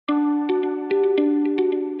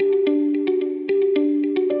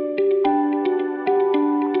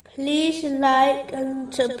like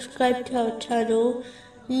and subscribe to our channel.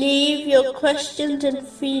 Leave your questions and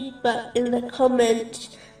feedback in the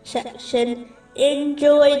comments section.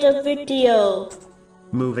 Enjoy the video.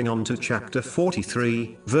 Moving on to chapter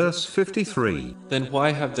 43, verse 53. Then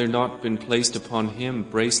why have there not been placed upon him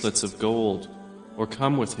bracelets of gold, or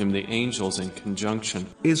come with him the angels in conjunction?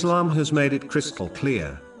 Islam has made it crystal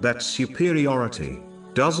clear that superiority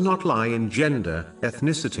does not lie in gender,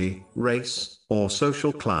 ethnicity, race, or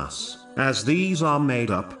social class, as these are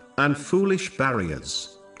made up and foolish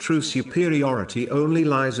barriers. True superiority only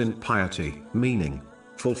lies in piety, meaning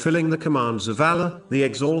fulfilling the commands of Allah, the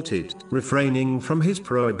Exalted, refraining from His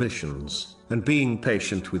prohibitions, and being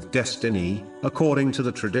patient with destiny, according to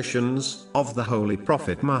the traditions of the Holy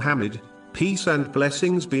Prophet Muhammad, peace and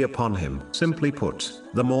blessings be upon him. Simply put,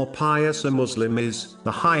 the more pious a Muslim is,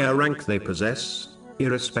 the higher rank they possess,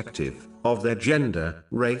 irrespective of their gender,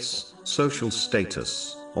 race, social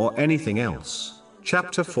status, or anything else.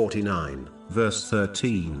 Chapter 49, verse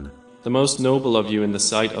 13. The most noble of you in the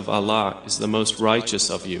sight of Allah is the most righteous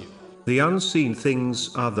of you. The unseen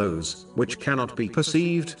things are those which cannot be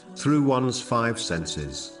perceived through one's five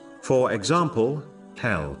senses. For example,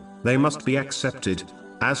 hell. They must be accepted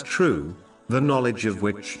as true, the knowledge of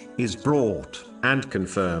which is brought and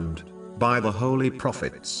confirmed by the holy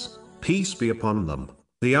prophets, peace be upon them.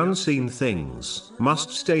 The unseen things must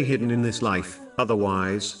stay hidden in this life,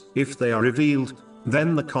 otherwise, if they are revealed,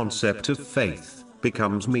 then the concept of faith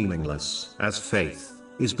becomes meaningless, as faith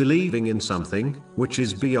is believing in something which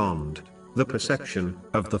is beyond the perception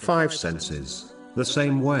of the five senses. The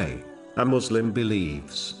same way, a Muslim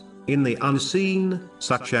believes in the unseen,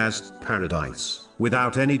 such as paradise,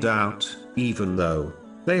 without any doubt, even though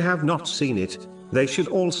they have not seen it. They should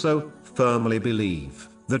also firmly believe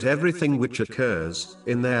that everything which occurs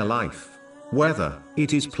in their life, whether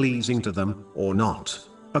it is pleasing to them or not,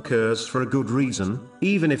 occurs for a good reason,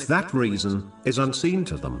 even if that reason is unseen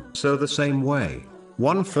to them. So the same way,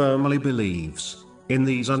 one firmly believes in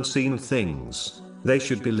these unseen things, they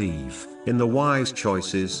should believe in the wise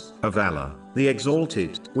choices of Allah, the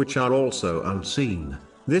Exalted, which are also unseen.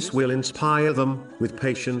 This will inspire them with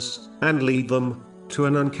patience and lead them to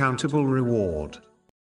an uncountable reward.